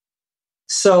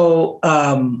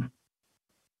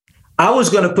was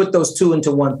going to put those two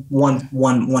into one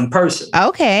person.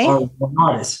 Okay. Or one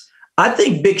artist. I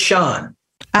think Big Sean.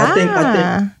 I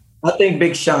think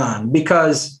Big Sean,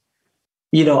 because,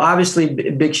 you know,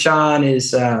 obviously Big Sean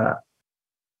is. I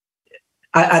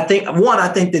think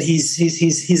that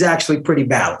he's actually pretty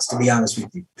balanced, to be honest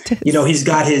with you. You know, he's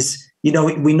got his. You know,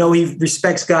 we know he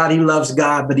respects God, he loves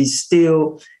God, but he's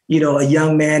still, you know, a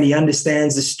young man. He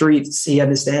understands the streets, he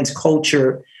understands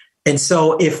culture, and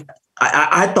so if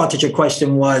I thought that your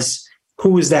question was,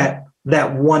 who is that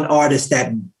one artist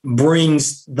that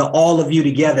brings all of you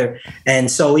together?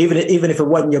 And so even if it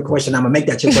wasn't your question, I'm gonna make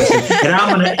that your question.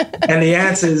 And the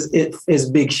answer is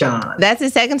Big Sean. That's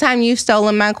the second time you've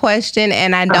stolen my question,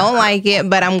 and I don't like it,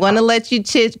 but I'm going to let you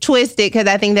twist it because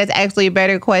I think that's actually a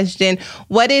better question.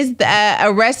 What is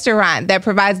a restaurant that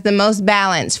provides the most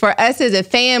balance for us as a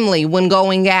family when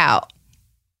going out?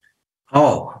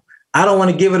 Oh, I don't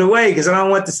want to give it away because I don't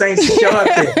want the Saints to show up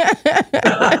there.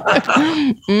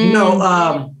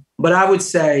 No, but I would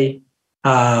say,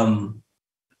 I'd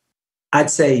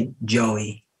say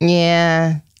Joey.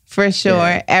 Yeah, for sure.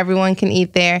 Yeah. Everyone can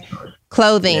eat there.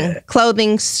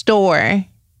 Clothing store.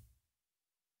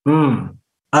 Nordstrom.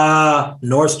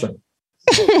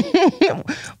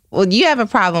 Well, you have a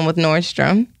problem with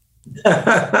Nordstrom.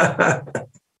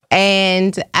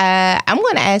 And I'm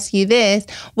going to ask you this.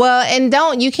 Well, and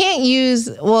you can't use,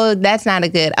 well, that's not a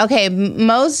good. Okay,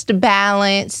 most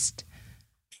balanced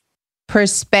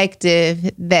perspective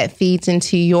that feeds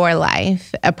into your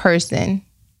life, a person.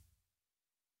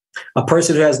 A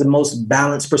person who has the most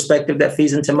balanced perspective that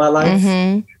feeds into my life?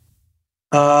 Mm-hmm.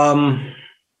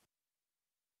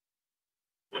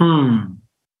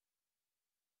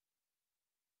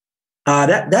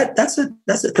 That's it.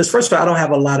 Because first of all, I don't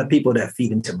have a lot of people that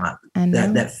feed into my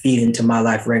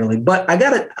life regularly. But I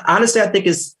think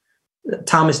it's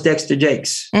Thomas Dexter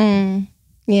Jakes.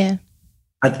 Yeah.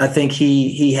 I think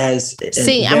he has.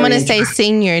 I'm going to say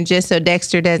senior just so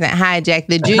Dexter doesn't hijack.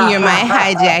 The junior might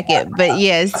hijack it, but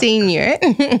yeah, senior.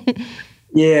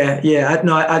 Yeah.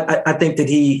 I think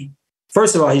that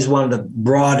first of all, he's one of the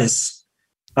broadest,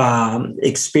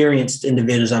 experienced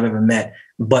individuals I've ever met.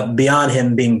 But beyond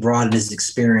him being broad in his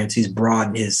experience, he's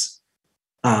broad in his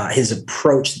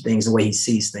approach to things, the way he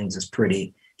sees things is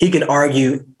pretty. He can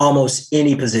argue almost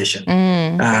any position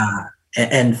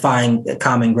and find a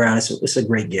common ground. It's a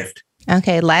great gift.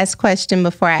 Okay, last question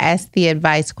before I ask the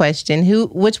advice question.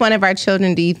 Which one of our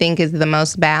children do you think is the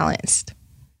most balanced?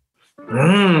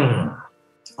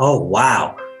 Oh,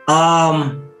 wow.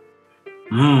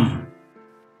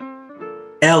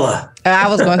 Ella. I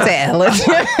was going to say Ella.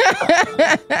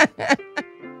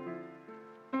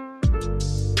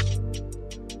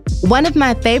 One of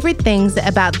my favorite things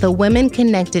about the women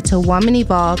connected to Woman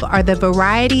Evolve are the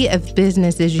variety of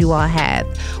businesses you all have.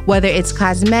 Whether it's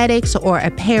cosmetics or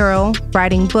apparel,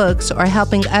 writing books, or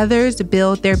helping others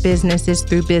build their businesses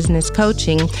through business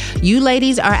coaching, you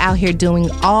ladies are out here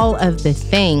doing all of the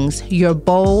things. You're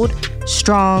bold,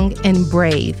 strong, and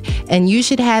brave. And you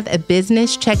should have a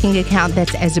business checking account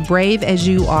that's as brave as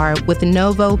you are with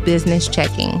Novo Business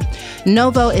Checking.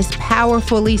 Novo is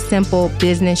powerfully simple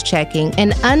business checking,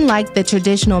 and unlike Unlike the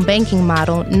traditional banking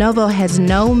model, Novo has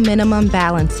no minimum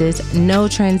balances, no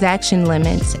transaction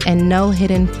limits, and no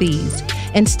hidden fees.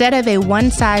 Instead of a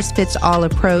one-size-fits-all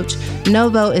approach,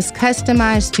 Novo is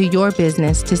customized to your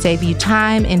business to save you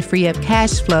time and free up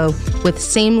cash flow with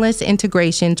seamless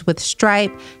integrations with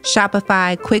Stripe,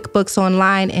 Shopify, QuickBooks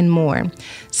Online, and more.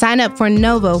 Sign up for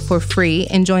Novo for free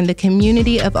and join the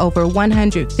community of over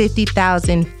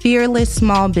 150,000 fearless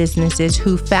small businesses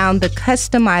who found the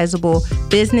customizable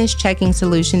business checking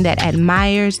solution that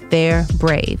admires their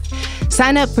brave.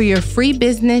 Sign up for your free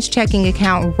business checking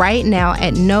account right now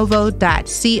at novo.co/evolve.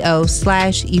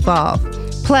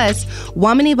 Plus,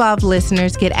 Woman Evolve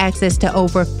listeners get access to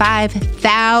over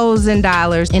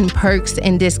 $5,000 in perks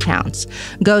and discounts.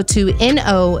 Go to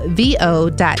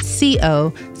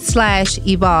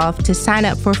novo.co/evolve to sign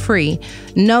up for free.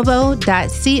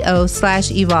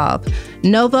 novo.co/evolve.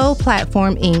 Novo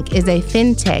Platform Inc. is a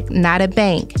fintech, not a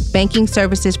bank. Banking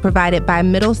services provided by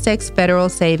Middlesex Federal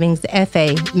Savings,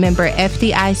 FA, member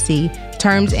FDIC.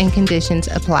 Terms and conditions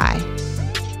apply.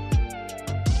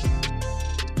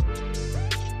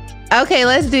 Okay,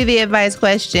 let's do the advice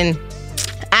question.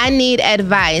 I need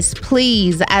advice,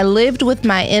 please. I lived with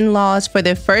my in-laws for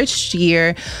the first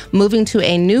year, moving to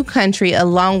a new country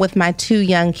along with my 2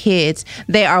 young kids.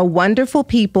 They are wonderful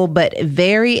people, but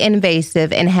very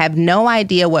invasive and have no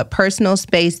idea what personal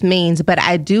space means, but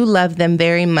I do love them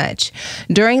very much.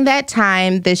 During that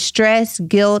time, the stress,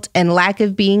 guilt, and lack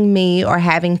of being me or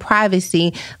having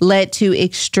privacy led to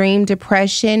extreme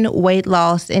depression, weight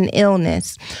loss, and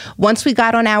illness. Once we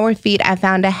got on our feet, I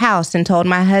found a house and told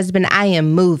my husband I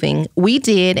am moving. We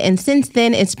did, and since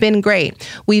then it's been great.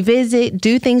 We visit,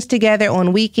 do things together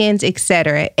on weekends,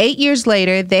 etc. 8 years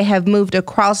later, they have moved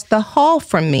across the hall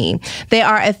from me. They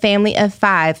are a family of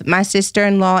 5, my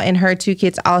sister-in-law and her 2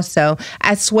 kids also.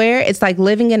 I swear it's like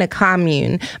living in a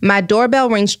commune. My doorbell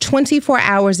rings 24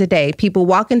 hours a day. People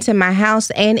walk into my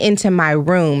house and into my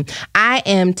room. I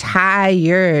am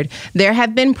tired. There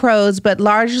have been pros, but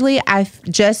largely I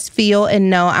just feel and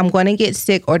know I'm going to get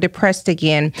sick or depressed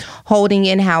again, holding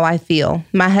in how I feel.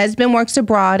 My husband works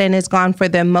abroad and is gone for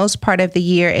the most part of the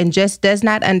year and just does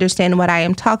not understand what I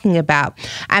am talking about.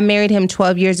 I married him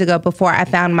 12 years ago before I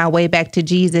found my way back to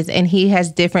Jesus, and he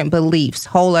has different beliefs.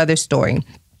 Whole other story.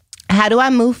 How do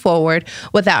I move forward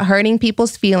without hurting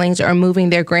people's feelings or moving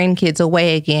their grandkids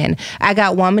away again? I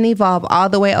got Woman Evolve all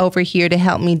the way over here to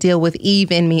help me deal with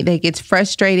Eve in me that gets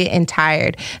frustrated and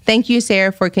tired. Thank you,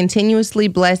 Sarah, for continuously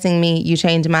blessing me. You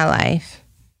changed my life.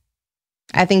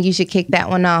 I think you should kick that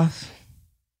one off.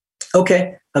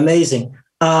 Okay, amazing.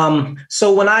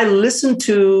 So when I listened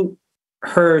to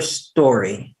her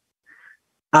story,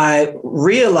 I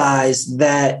realized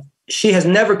that she has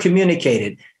never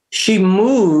communicated. She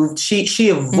moved, she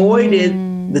avoided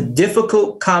the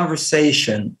difficult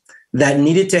conversation that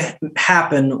needed to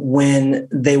happen when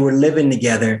they were living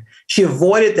together. She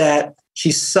avoided that.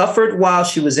 She suffered while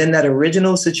she was in that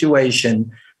original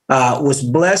situation. Was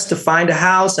blessed to find a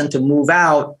house and to move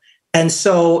out. And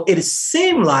so it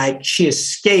seemed like she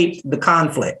escaped the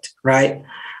conflict, right?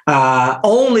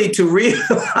 Only to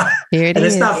realize,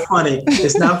 it's not funny.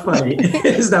 It's not funny.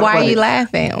 It's not Why funny. are you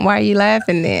laughing? Why are you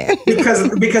laughing then?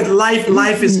 because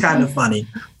life is kind of funny.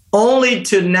 Only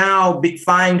to now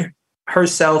find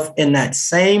herself in that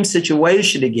same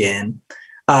situation again.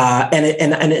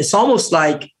 And it's almost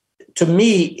like, to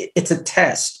me, it's a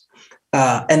test.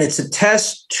 And it's a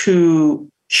test to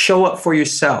show up for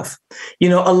yourself. You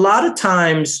know, a lot of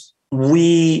times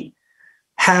we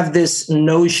have this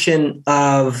notion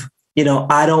of, you know,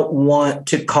 I don't want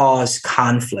to cause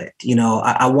conflict. You know,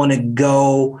 I want to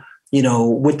go, you know,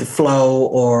 with the flow,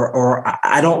 or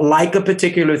I don't like a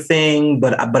particular thing,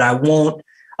 but I won't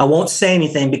say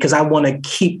anything because I want to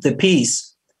keep the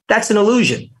peace. That's an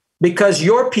illusion because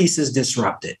your peace is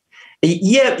disrupted.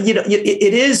 Yeah, you know,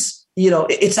 it is. You know,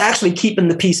 it's actually keeping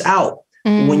the peace out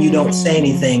when you don't say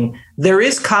anything. There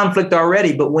is conflict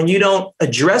already, but when you don't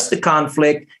address the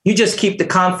conflict, you just keep the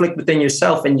conflict within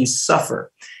yourself and you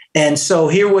suffer. And so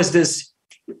here was this,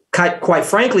 quite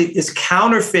frankly, this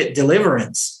counterfeit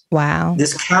deliverance. Wow.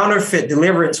 This counterfeit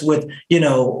deliverance with, you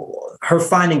know, her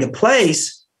finding a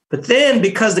place. But then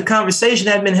because the conversation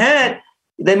had been had,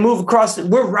 they move across,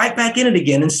 we're right back in it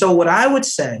again. And so what I would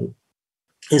say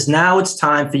is now it's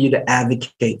time for you to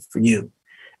advocate for you.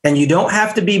 And you don't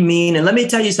have to be mean. And let me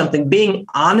tell you something, being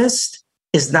honest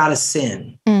is not a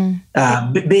sin.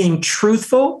 Being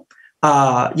truthful,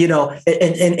 you know,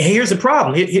 and here's a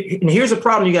problem. Here's a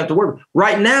problem you got to work with.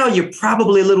 Right now, you're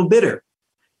probably a little bitter.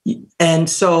 And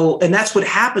that's what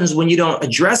happens when you don't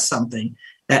address something.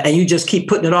 and you just keep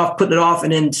putting it off,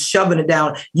 and then shoving it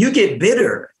down, you get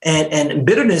bitter, and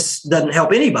bitterness doesn't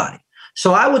help anybody.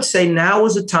 So I would say now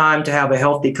is the time to have a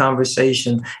healthy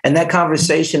conversation, and that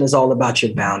conversation is all about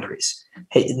your boundaries.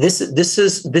 Hey, this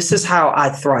is how I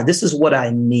thrive. This is what I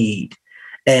need,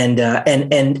 and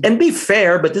be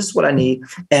fair, but this is what I need,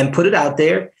 and put it out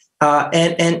there,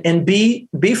 and be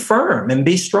firm and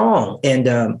be strong. And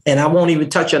I won't even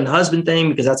touch on the husband thing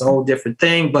because that's a whole different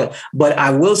thing. But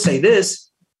I will say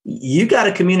this: you got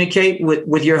to communicate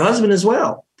with your husband as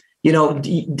well.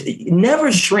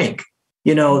 Never shrink.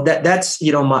 That's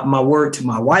my word to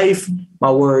my wife,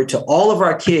 my word to all of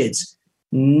our kids.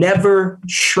 Never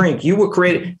shrink. You were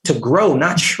created to grow,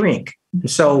 not shrink.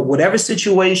 So whatever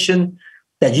situation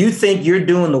that you think you're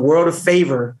doing the world a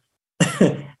favor,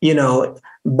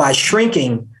 by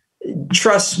shrinking,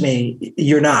 trust me,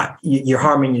 you're not. You're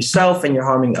harming yourself and you're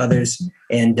harming others.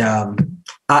 And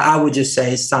I would just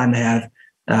say it's time to have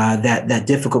that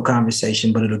difficult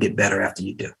conversation, but it'll get better after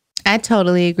you do. I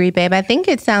totally agree, babe. I think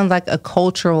it sounds like a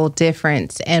cultural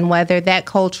difference, and whether that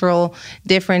cultural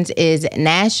difference is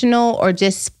national or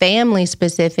just family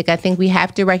specific, I think we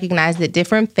have to recognize that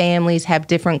different families have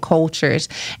different cultures.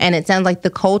 And it sounds like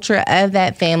the culture of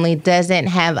that family doesn't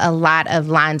have a lot of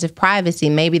lines of privacy.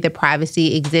 Maybe the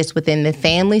privacy exists within the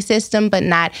family system, but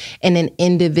not in an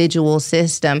individual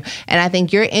system. And I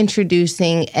think you're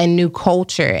introducing a new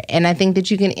culture. And I think that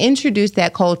you can introduce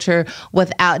that culture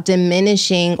without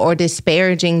diminishing or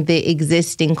disparaging the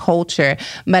existing culture.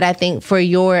 But I think for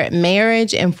your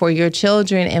marriage and for your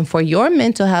children and for your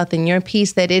mental health and your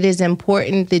peace, that it is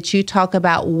important that you talk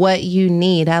about what you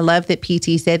need. I love that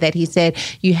PT said that. He said,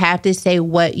 you have to say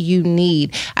what you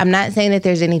need. I'm not saying that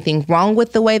there's anything wrong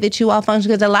with the way that you all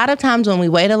function, because a lot of times when we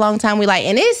wait a long time, we like,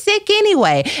 and it's sick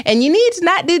anyway, and you need to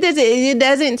not do this. It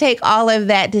doesn't take all of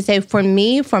that to say, for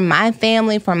me, for my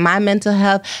family, for my mental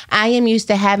health, I am used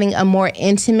to having a more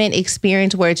intimate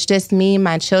experience where it's just me,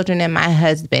 my children, and my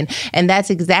husband. And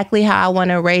that's exactly how I want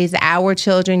to raise our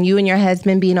children. You and your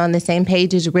husband being on the same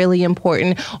page is really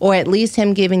important, or at least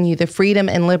him giving you the freedom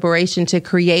and liberation to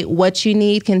create what you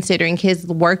need, considering his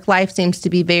work life seems to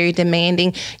be very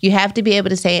demanding. You have to be able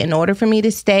to say, in order for me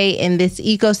to stay in this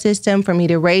ecosystem, for me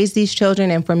to raise these children,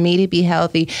 and for me to be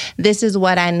healthy, this is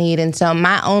what I need. And so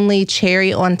my only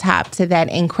cherry on top to that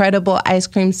incredible ice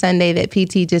cream sundae that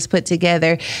PT just put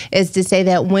together is to say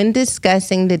that when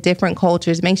discussing the different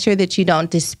cultures, make sure that you don't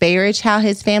disparage how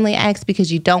his family acts,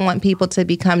 because you don't want people to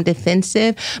become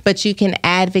defensive, but you can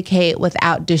advocate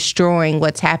without destroying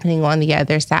what's happening on the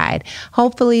other side.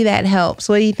 Hopefully that helps.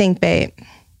 What do you think, babe?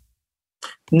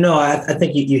 No, I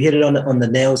think you hit it on the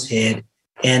nail's head.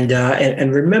 And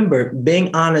remember,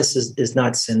 being honest is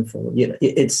not sinful.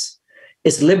 It's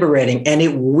liberating, and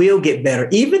it will get better,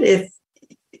 even if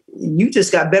you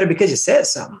just got better because you said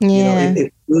something. Yeah.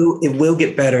 It will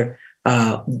get better.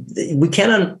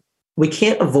 We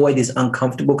can't avoid these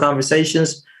uncomfortable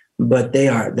conversations, but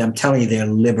I'm telling you, they're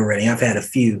liberating. I've had a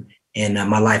few, and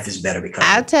my life is better because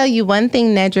I'll tell you one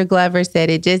thing Nedra Glover said.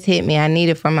 It just hit me. I need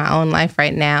it for my own life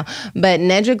right now. But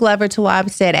Nedra Glover Tawwab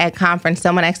said at conference,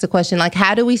 someone asked the question, like,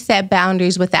 how do we set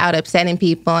boundaries without upsetting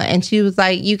people? And she was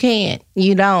like, you can't.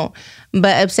 You don't.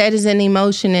 But upset is an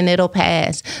emotion and it'll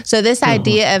pass. So this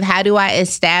idea of how do I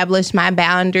establish my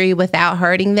boundary without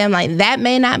hurting them, like that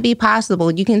may not be possible.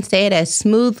 You can say it as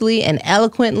smoothly and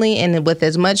eloquently and with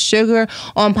as much sugar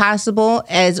available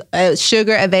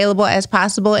as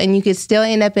possible. And you could still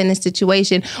end up in a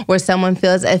situation where someone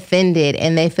feels offended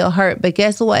and they feel hurt. But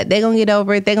guess what? They're going to get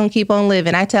over it. They're going to keep on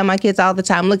living. I tell my kids all the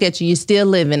time, look at you, you're still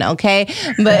living, okay?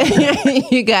 But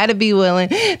you got to be willing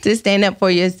to stand up for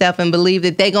yourself and believe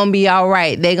that they're going to be all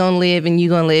right. They're going to live and you're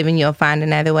going to live and you'll find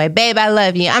another way. Babe, I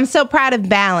love you. I'm so proud of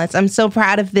Balance. I'm so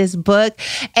proud of this book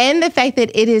and the fact that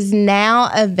it is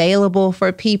now available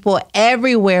for people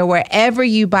everywhere, wherever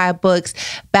you buy books.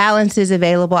 Balance is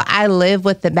available. I live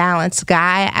with the Balance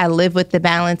guy. I live with the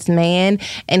Balance man.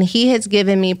 And he has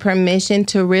given me permission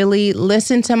to really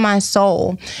listen to my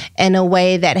soul in a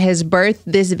way that has birthed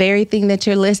this very thing that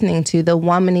you're listening to, the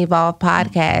Woman Evolve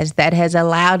podcast, that has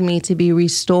allowed me to be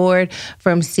restored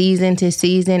from season to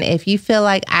season. If you feel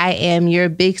like I am your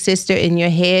big sister in your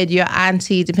head, your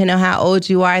auntie, depending on how old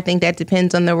you are, I think that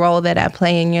depends on the role that I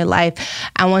play in your life.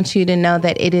 I want you to know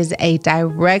that it is a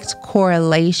direct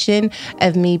correlation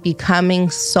of me becoming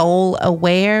soul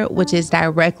aware, which is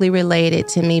directly related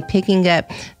to me picking up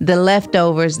the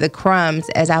leftovers, the crumbs,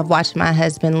 as I've watched my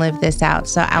husband live this out.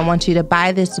 So I want you to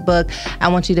buy this book. I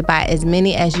want you to buy as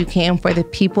many as you can for the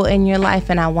people in your life.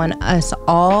 And I want us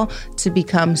all to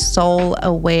become soul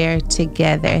aware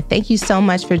together. Thank you so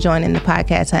much for joining the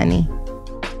podcast, honey.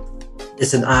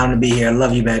 It's an honor to be here. I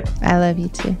love you, babe. I love you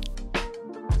too.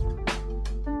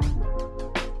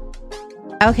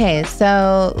 Okay,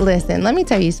 so listen, let me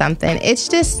tell you something. It's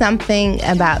just something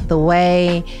about the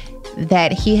way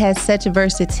that he has such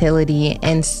versatility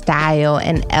and style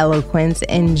and eloquence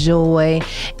and joy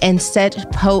and such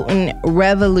potent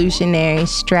revolutionary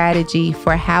strategy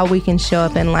for how we can show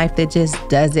up in life that just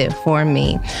does it for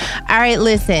me. All right,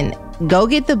 listen. Go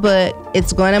get the book.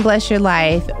 It's going to bless your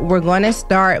life. We're going to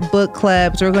start book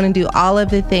clubs. We're going to do all of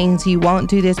the things. You won't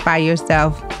do this by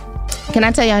yourself. Can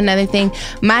I tell you another thing?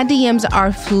 My DMs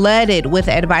are flooded with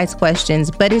advice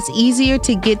questions, but it's easier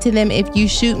to get to them if you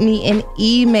shoot me an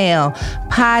email,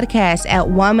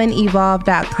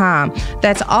 podcast@womanevolve.com.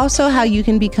 That's also how you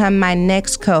can become my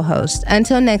next co-host.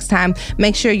 Until next time,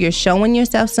 make sure you're showing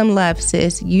yourself some love,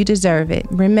 sis. You deserve it.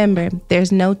 Remember,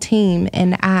 there's no team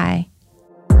in I.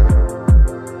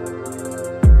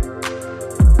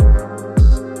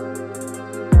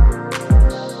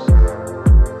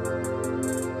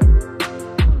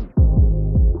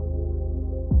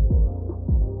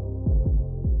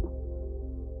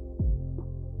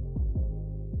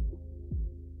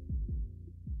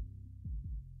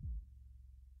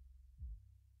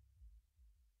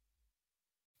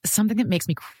 Something that makes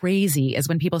me crazy is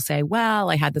when people say, well,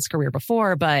 I had this career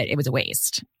before, but it was a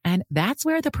waste. And that's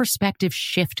where the perspective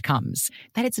shift comes,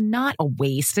 that it's not a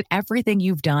waste, that everything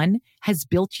you've done has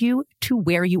built you to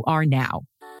where you are now.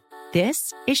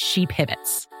 This is She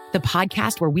Pivots, the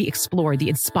podcast where we explore the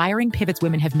inspiring pivots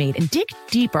women have made and dig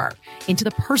deeper into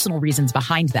the personal reasons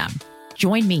behind them.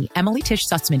 Join me, Emily Tish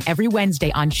Sussman, every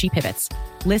Wednesday on She Pivots.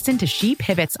 Listen to She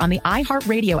Pivots on the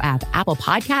iHeartRadio app, Apple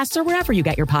Podcasts, or wherever you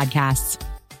get your podcasts.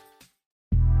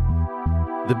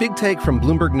 The Big Take from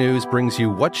Bloomberg News brings you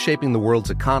what's shaping the world's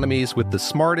economies with the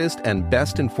smartest and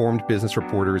best-informed business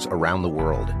reporters around the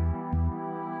world.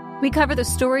 We cover the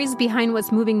stories behind what's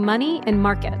moving money and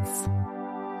markets,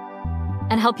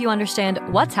 and help you understand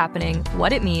what's happening,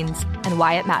 what it means, and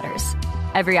why it matters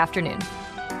every afternoon.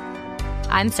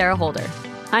 I'm Sarah Holder.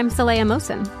 I'm Saleha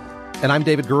Mohsin. And I'm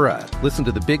David Gura. Listen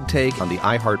to The Big Take on the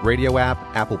iHeartRadio app,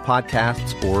 Apple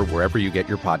Podcasts, or wherever you get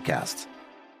your podcasts.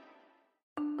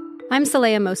 I'm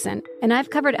Saleha Mohsin, and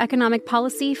I've covered economic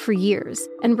policy for years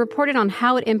and reported on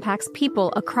how it impacts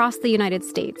people across the United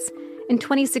States. In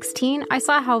 2016, I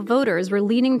saw how voters were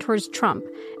leaning towards Trump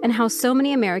and how so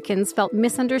many Americans felt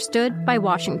misunderstood by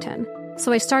Washington.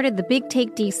 So I started The Big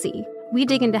Take DC. We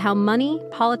dig into how money,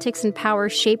 politics, and power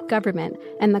shape government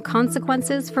and the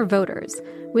consequences for voters.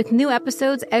 With new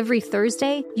episodes every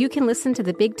Thursday, you can listen to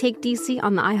The Big Take DC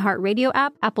on the iHeartRadio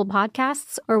app, Apple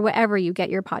Podcasts, or wherever you get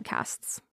your podcasts.